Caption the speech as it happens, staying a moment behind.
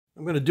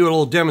I'm going to do a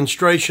little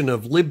demonstration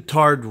of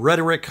libtard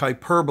rhetoric,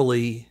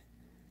 hyperbole,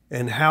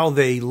 and how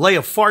they lay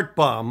a fart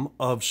bomb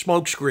of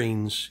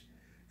smokescreens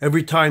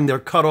every time they're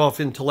cut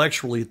off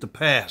intellectually at the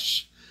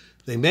pass.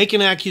 They make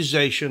an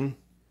accusation,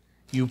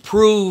 you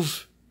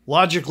prove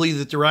logically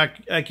that their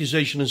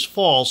accusation is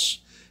false,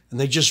 and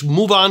they just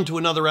move on to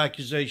another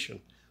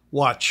accusation.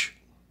 Watch.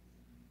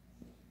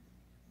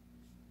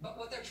 But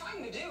what they're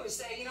trying to do is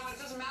say, you know, it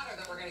doesn't matter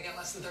that we're going to get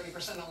less than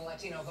 30% on the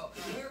Latino vote.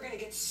 We're going to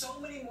get so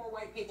many more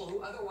white people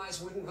who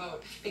otherwise wouldn't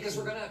vote because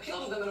we're going to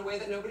appeal to them in a way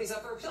that nobody's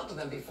ever appealed to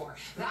them before.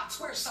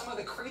 That's where some of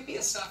the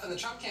creepiest stuff in the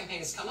Trump campaign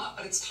has come up,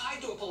 but it's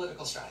tied to a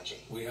political strategy.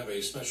 We have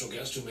a special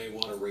guest who may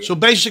want to read. So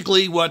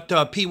basically what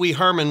Pee Wee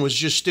Herman was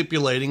just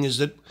stipulating is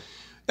that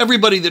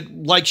everybody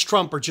that likes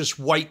Trump are just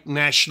white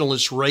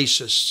nationalist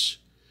racists.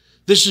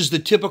 This is the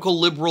typical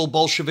liberal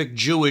Bolshevik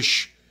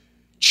Jewish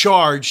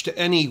charge to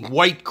any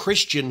white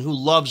Christian who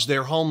loves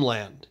their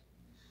homeland.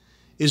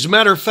 As a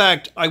matter of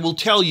fact, I will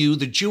tell you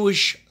the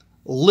Jewish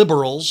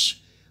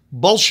liberals,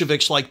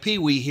 Bolsheviks like Pee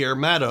Wee here,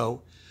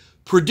 Maddo,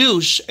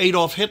 produce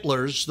Adolf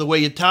Hitlers the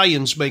way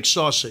Italians make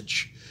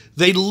sausage.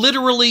 They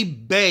literally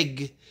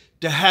beg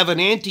to have an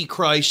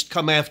antichrist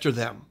come after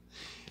them.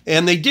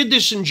 And they did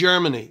this in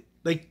Germany.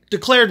 They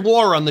declared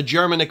war on the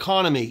German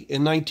economy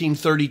in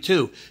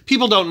 1932.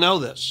 People don't know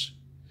this,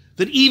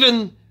 that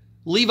even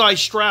Levi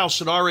Strauss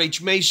at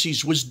R.H.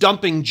 Macy's was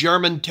dumping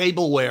German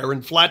tableware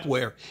and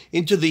flatware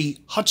into the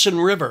Hudson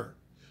River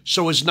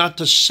so as not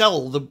to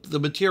sell the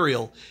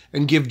material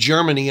and give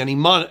Germany any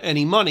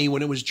money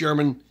when it was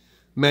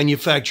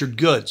German-manufactured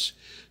goods.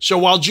 So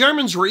while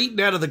Germans were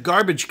eating out of the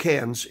garbage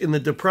cans in the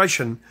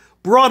Depression,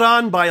 brought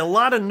on by a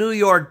lot of New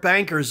York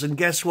bankers, and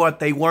guess what?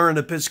 They weren't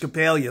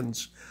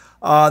Episcopalians.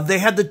 They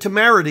had the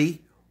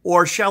temerity,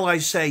 or shall I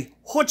say,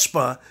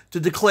 chutzpah, to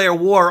declare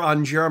war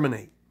on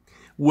Germany.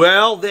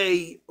 Well,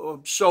 they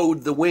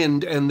sowed the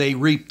wind and they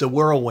reaped the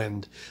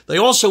whirlwind. They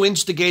also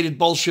instigated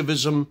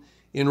Bolshevism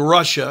in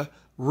Russia.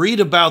 Read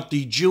about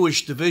the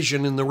Jewish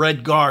division in the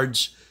Red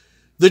Guards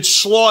that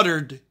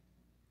slaughtered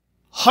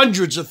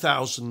hundreds of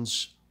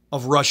thousands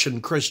of Russian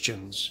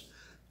Christians.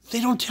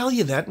 They don't tell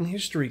you that in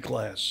history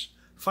class.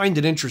 Find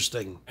it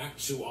interesting. Back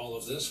to all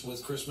of this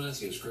with Chris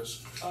Matthews. Chris.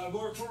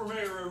 Former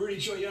Mayor Rudy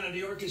Giuliani of New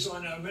York is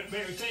on.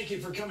 Mayor, thank you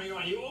for coming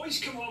on. You always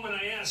come on when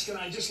I ask, and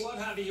I just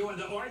love having you on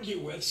to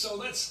argue with. So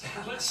let's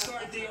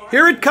start the argument.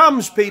 Here it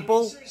comes,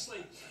 people.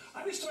 Seriously,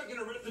 I was talking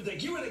to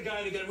Rippendick. You were the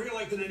guy that got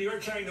reelected in New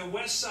York, carrying the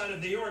west side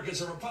of New York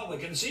as a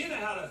Republican. So you know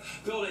how to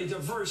build a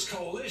diverse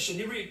coalition.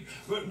 You read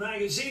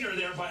Magaziner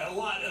there by a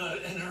lot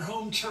in her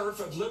home turf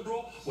of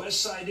liberal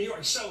west side New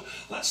York. So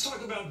let's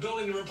talk about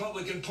building the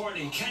Republican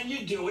Party. Can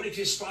you do it if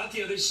you spot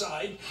the other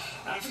side?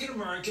 African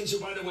Americans, who,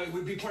 by the way,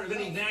 would be part of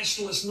any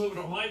nationalist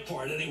movement on my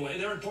part anyway.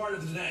 They're a part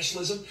of the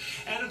nationalism.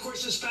 And, of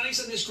course,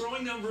 Hispanics and this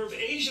growing number of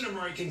Asian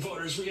American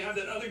voters where you have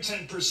that other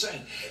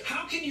 10%.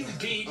 How can you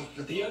beat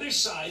the other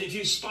side if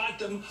you spot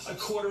them a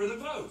quarter of the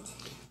vote?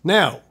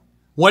 Now,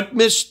 what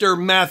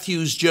Mr.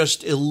 Matthews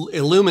just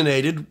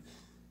illuminated,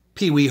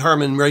 Pee Wee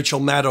Herman, Rachel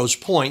Maddow's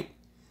point,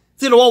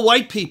 that all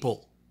white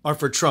people are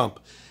for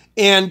Trump.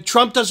 And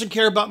Trump doesn't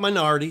care about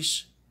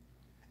minorities.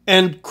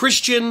 And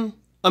Christian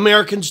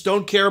Americans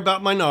don't care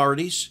about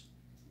minorities.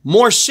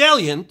 More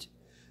salient,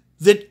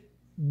 that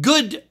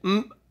good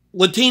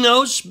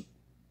Latinos,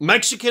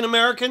 Mexican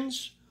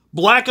Americans,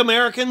 Black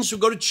Americans who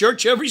go to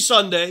church every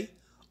Sunday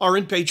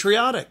aren't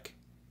patriotic.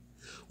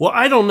 Well,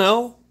 I don't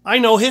know. I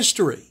know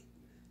history.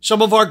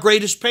 Some of our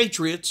greatest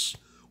patriots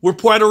were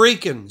Puerto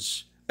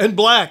Ricans and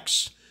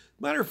blacks.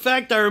 Matter of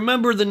fact, I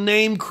remember the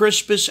name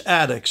Crispus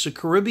Attucks, a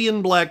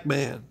Caribbean black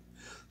man.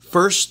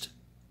 First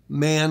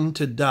man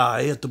to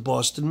die at the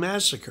Boston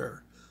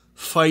Massacre,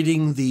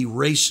 fighting the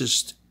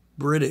racist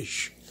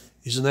British.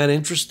 Isn't that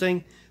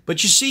interesting?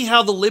 But you see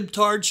how the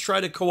libtards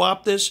try to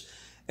co-opt this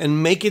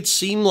and make it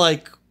seem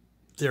like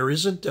there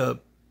isn't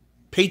a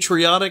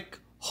patriotic,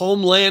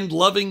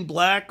 homeland-loving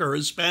black or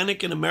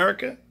Hispanic in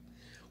America?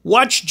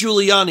 Watch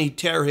Giuliani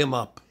tear him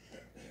up.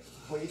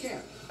 Well, you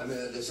can't. I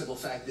mean, the simple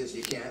fact is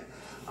you can't.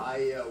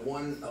 I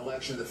won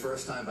election the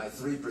first time by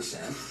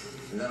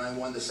 3%, and then I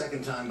won the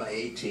second time by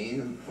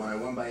 18. When I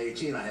won by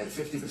 18, I had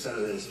 50%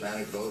 of the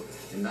Hispanic vote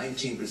and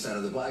 19%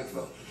 of the black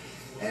vote.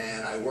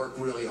 And I worked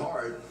really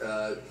hard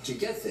to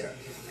get there.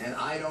 And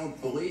I don't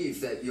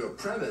believe that your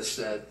premise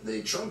that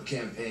the Trump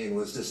campaign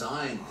was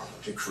designed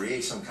to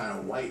create some kind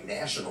of white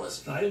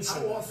nationalist. I didn't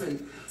say How that.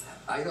 often...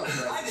 I don't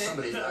know.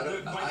 Somebody...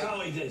 My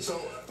colleague did. So,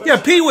 Yeah,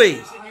 Pee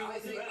Wee. I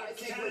think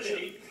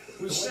Candidate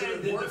who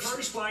said that the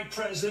first black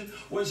president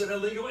was an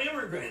illegal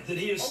immigrant, that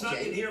he had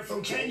snuck in here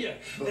from Kenya.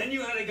 Then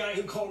you had a guy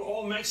who called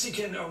all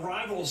Mexican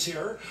arrivals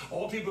here,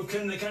 all people who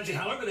came in the country,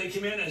 however they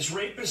came in, as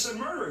rapists and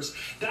murderers.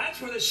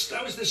 That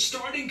was the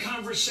starting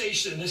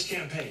conversation in this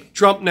campaign.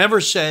 Trump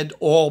never said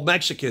all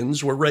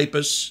Mexicans were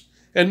rapists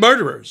and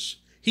murderers.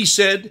 He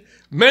said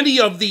many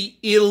of the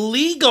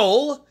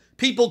illegal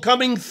people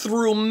coming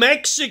through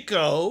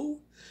Mexico,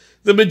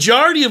 the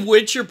majority of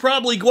which are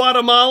probably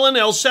Guatemalan,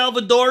 El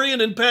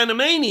Salvadorian, and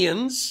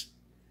Panamanians,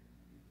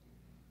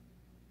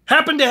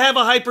 happen to have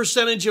a high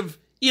percentage of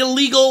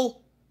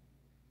illegal,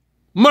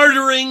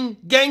 murdering,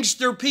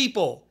 gangster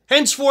people.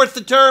 Henceforth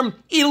the term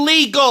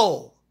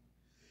illegal.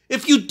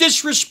 If you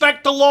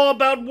disrespect the law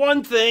about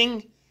one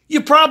thing,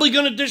 you're probably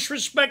going to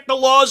disrespect the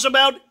laws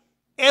about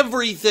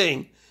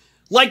everything.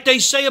 Like they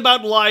say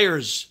about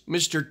liars,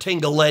 Mr.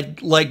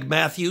 Tingle-Leg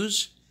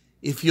Matthews.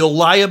 If you'll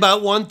lie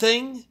about one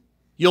thing,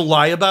 you'll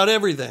lie about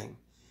everything.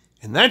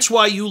 And that's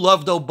why you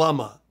loved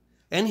Obama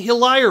and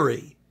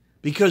Hillary,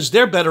 because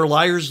they're better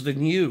liars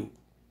than you.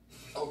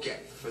 Okay,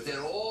 but then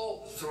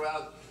all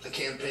throughout the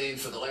campaign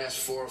for the last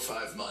 4 or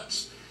 5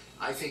 months,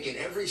 I think in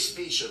every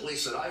speech, at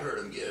least that I heard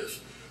him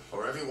give,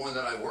 or every one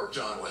that I worked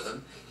on with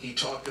him, he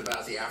talked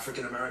about the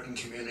African-American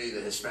community,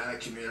 the Hispanic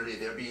community,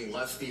 they're being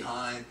left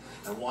behind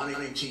and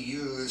wanting to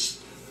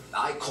use,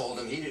 I called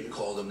them, he didn't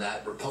call them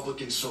that,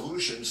 Republican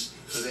solutions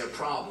for their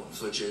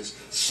problems, which is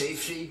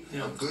safety,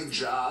 a good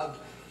job,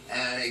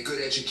 and a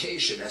good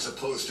education, as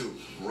opposed to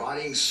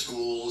rotting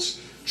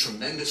schools,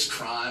 tremendous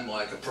crime,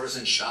 like a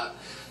person shot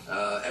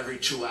every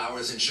 2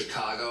 hours in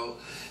Chicago,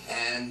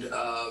 and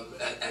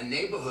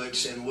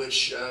neighborhoods in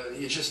which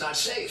you're just not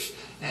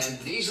safe. And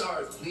these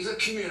are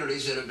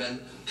communities that have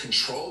been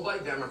controlled by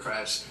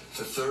Democrats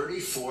for 30,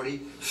 40,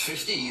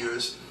 50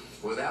 years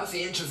without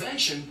the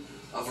intervention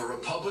of a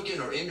Republican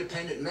or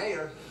independent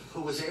mayor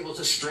who was able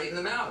to straighten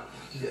them out.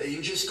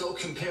 You just go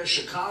compare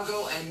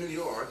Chicago and New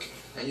York,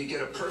 and you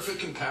get a perfect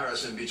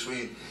comparison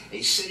between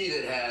a city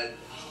that had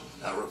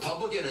a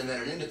Republican and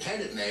then an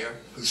independent mayor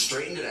who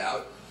straightened it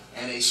out,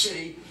 and a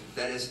city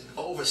that is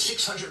over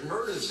 600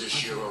 murders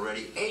this year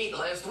already, 8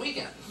 last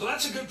weekend. Well,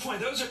 that's a good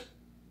point. Those are...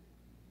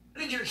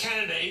 Did your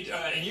candidate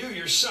and you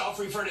yourself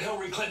refer to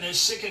Hillary Clinton as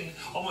sick and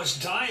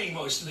almost dying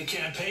most of the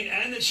campaign,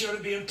 and that she ought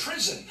to be in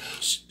prison?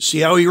 See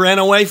how he ran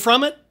away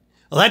from it?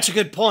 Well, that's a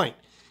good point.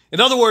 In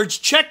other words,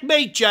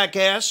 checkmate,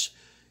 jackass.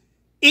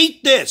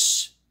 Eat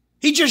this.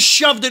 He just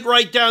shoved it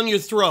right down your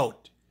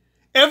throat.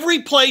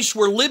 Every place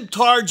where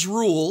libtards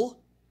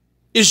rule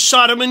is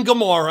Sodom and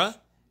Gomorrah.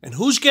 And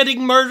who's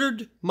getting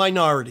murdered?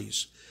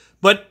 Minorities.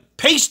 But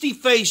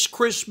pasty-faced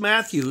Chris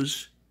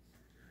Matthews,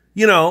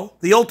 you know,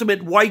 the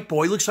ultimate white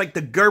boy, looks like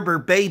the Gerber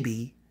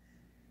baby,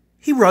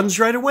 he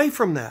runs right away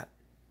from that.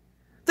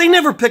 They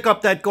never pick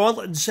up that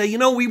gauntlet and say, you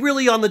know, we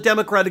really on the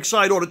Democratic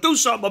side ought to do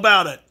something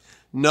about it.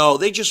 No,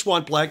 they just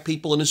want black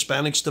people and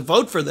Hispanics to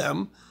vote for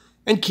them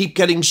and keep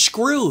getting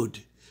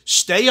screwed.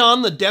 Stay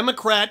on the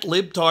Democrat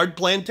libtard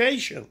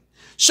plantation.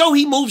 So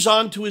he moves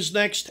on to his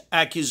next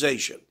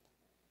accusation.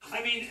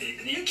 I mean,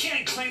 you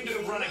can't claim to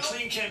have run a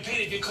clean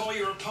campaign if you call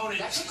your opponent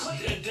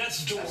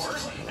death's door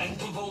and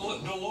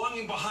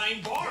belonging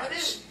behind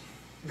bars.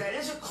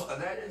 That's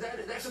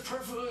a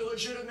perfectly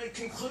legitimate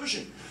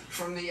conclusion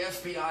from the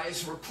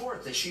FBI's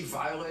report that she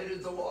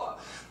violated the law.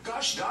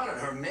 Gosh darn it,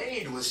 her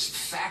maid was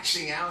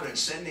faxing out and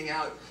sending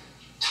out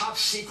top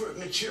secret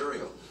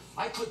material.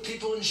 I put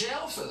people in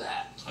jail for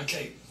that.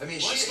 Okay. I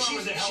mean, what's wrong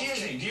with the health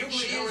king? Do you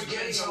believe Hillary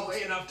Clinton's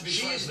healthy enough to be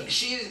president?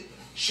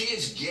 She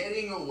is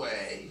getting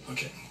away.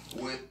 Okay.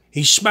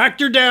 He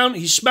smacked her down.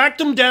 He smacked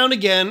him down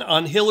again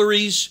on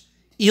Hillary's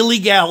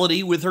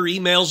illegality with her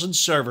emails and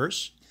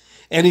servers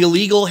and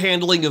illegal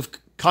handling of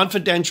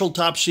confidential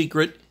top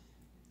secret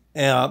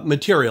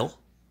material.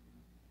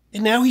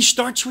 And now he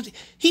starts with,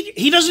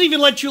 he doesn't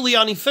even let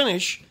Giuliani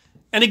finish.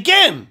 And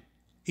again,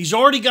 he's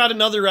already got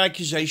another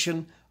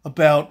accusation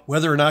about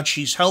whether or not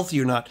she's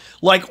healthy or not.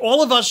 Like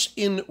all of us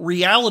in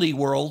reality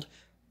world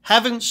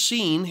haven't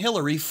seen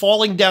Hillary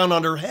falling down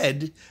on her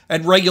head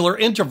at regular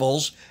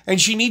intervals,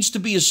 and she needs to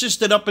be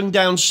assisted up and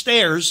down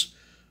stairs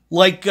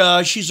like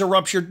she's a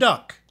ruptured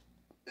duck.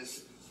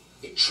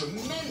 A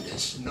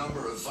tremendous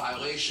number of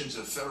violations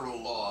of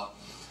federal law.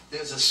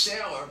 There's a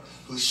sailor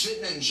who's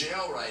sitting in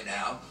jail right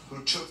now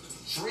who took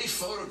 3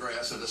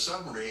 photographs of the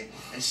submarine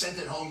and sent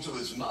it home to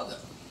his mother.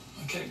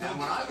 Okay, and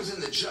when I was in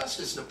the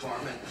Justice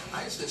Department,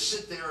 I used to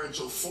sit there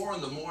until 4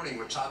 in the morning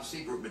with top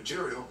secret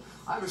material.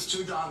 I was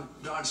too darn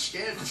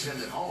scared to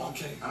send it home.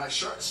 Okay. And I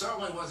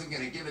certainly wasn't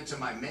going to give it to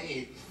my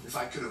maid if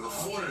I could have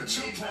afforded a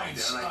maid back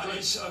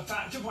then.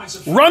 2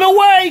 points. Run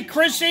away,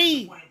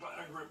 Chrissy!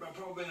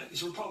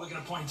 He's a Republican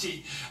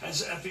appointee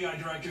as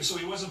FBI director, so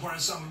he wasn't part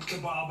of some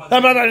cabal.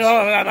 What about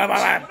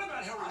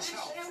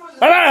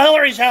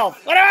Hillary's health?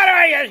 What about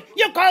her?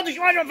 You called the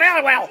one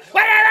very well.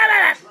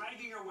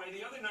 Dragging her away.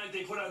 The other night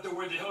they put out the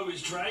word that Hillary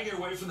was dragging her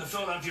away from the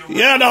Philadelphia.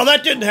 Yeah, no,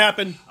 that didn't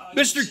happen.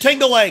 Mr.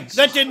 Tingle-Leg,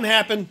 that didn't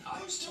happen.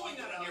 Who's doing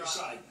that on your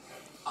side?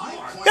 Who's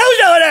doing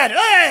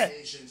that?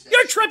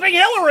 You're tripping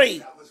Hillary.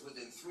 That was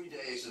within 3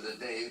 days of the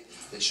day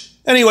that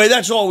Anyway,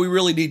 that's all we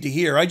really need to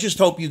hear. I just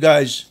hope you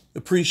guys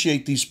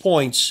appreciate these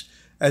points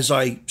as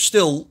I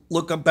still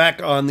look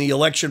back on the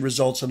election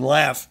results and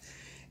laugh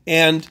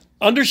and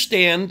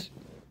understand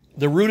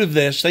the root of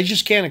this. They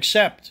just can't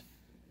accept.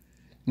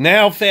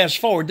 Now, fast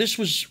forward. This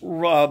was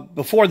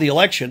before the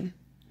election,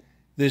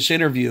 this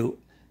interview.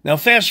 Now,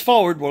 fast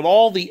forward with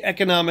all the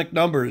economic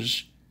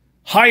numbers,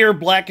 higher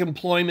black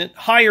employment,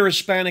 higher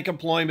Hispanic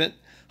employment,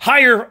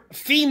 higher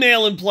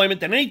female employment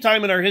than any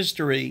time in our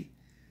history.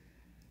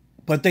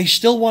 But they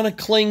still want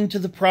to cling to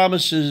the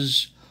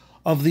promises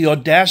of the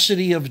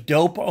audacity of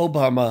dope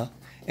Obama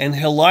and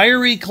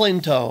Hillary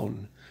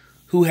Clinton,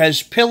 who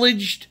has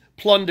pillaged,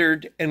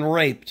 plundered, and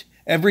raped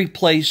every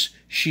place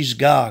she's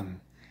gone.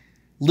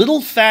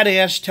 Little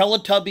fat-ass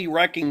Teletubby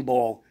wrecking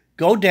ball,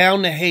 go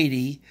down to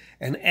Haiti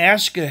and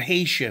ask a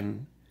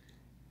Haitian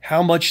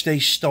how much they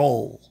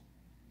stole.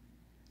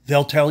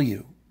 They'll tell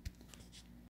you.